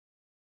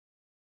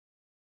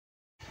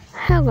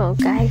Hello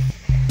guys,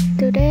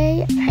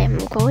 today I'm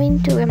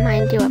going to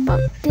remind you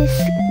about this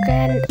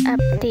grand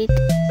update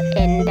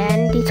in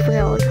Dandy's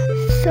world.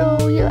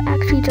 So you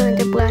actually joined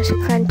the Browser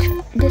Crunch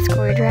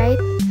Discord, right?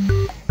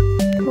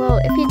 Well,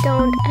 if you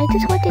don't, I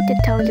just wanted to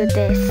tell you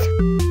this.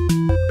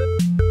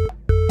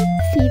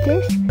 See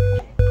this?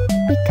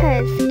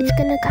 Because it's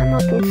gonna come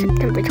out on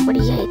September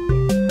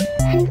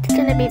 28th, and it's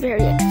gonna be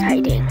very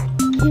exciting.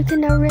 You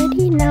can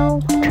already now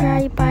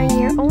try buying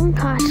your own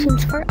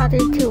costumes for other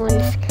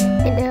tunes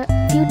in the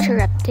future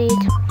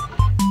update.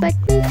 But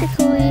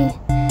basically,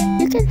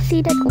 you can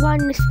see that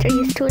one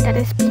mysterious tune that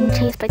is being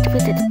chased by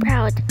Twisted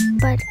Sprout,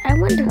 but I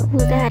wonder who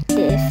that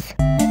is.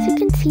 As you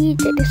can see,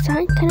 the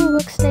design kind of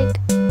looks like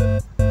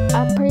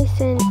a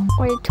person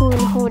or a tune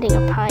holding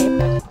a pipe.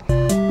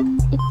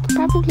 It's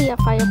probably a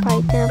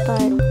firefighter,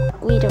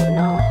 but we don't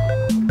know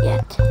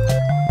yet.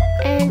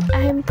 And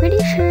I'm pretty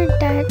sure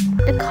that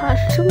the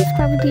costumes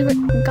probably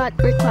got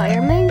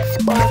requirements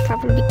or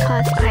probably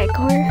cost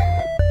Igor,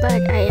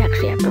 but I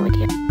actually have no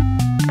idea.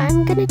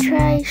 I'm gonna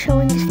try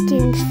showing the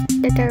skins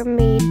that are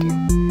made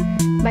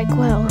by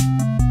Quell.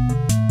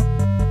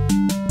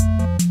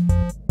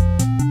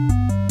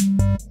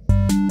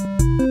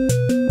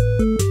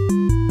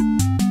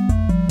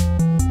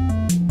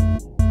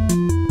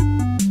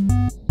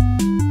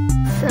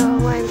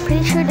 So I'm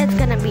pretty sure that's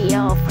gonna be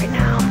all for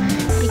now,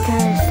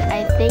 because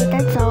I think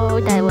that's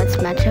all that was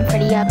mentioned for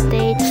the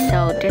update.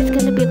 So there's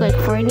gonna be like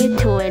 4 new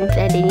tunes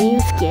and the new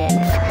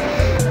skins,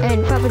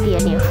 and probably a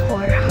new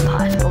 4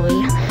 possibly.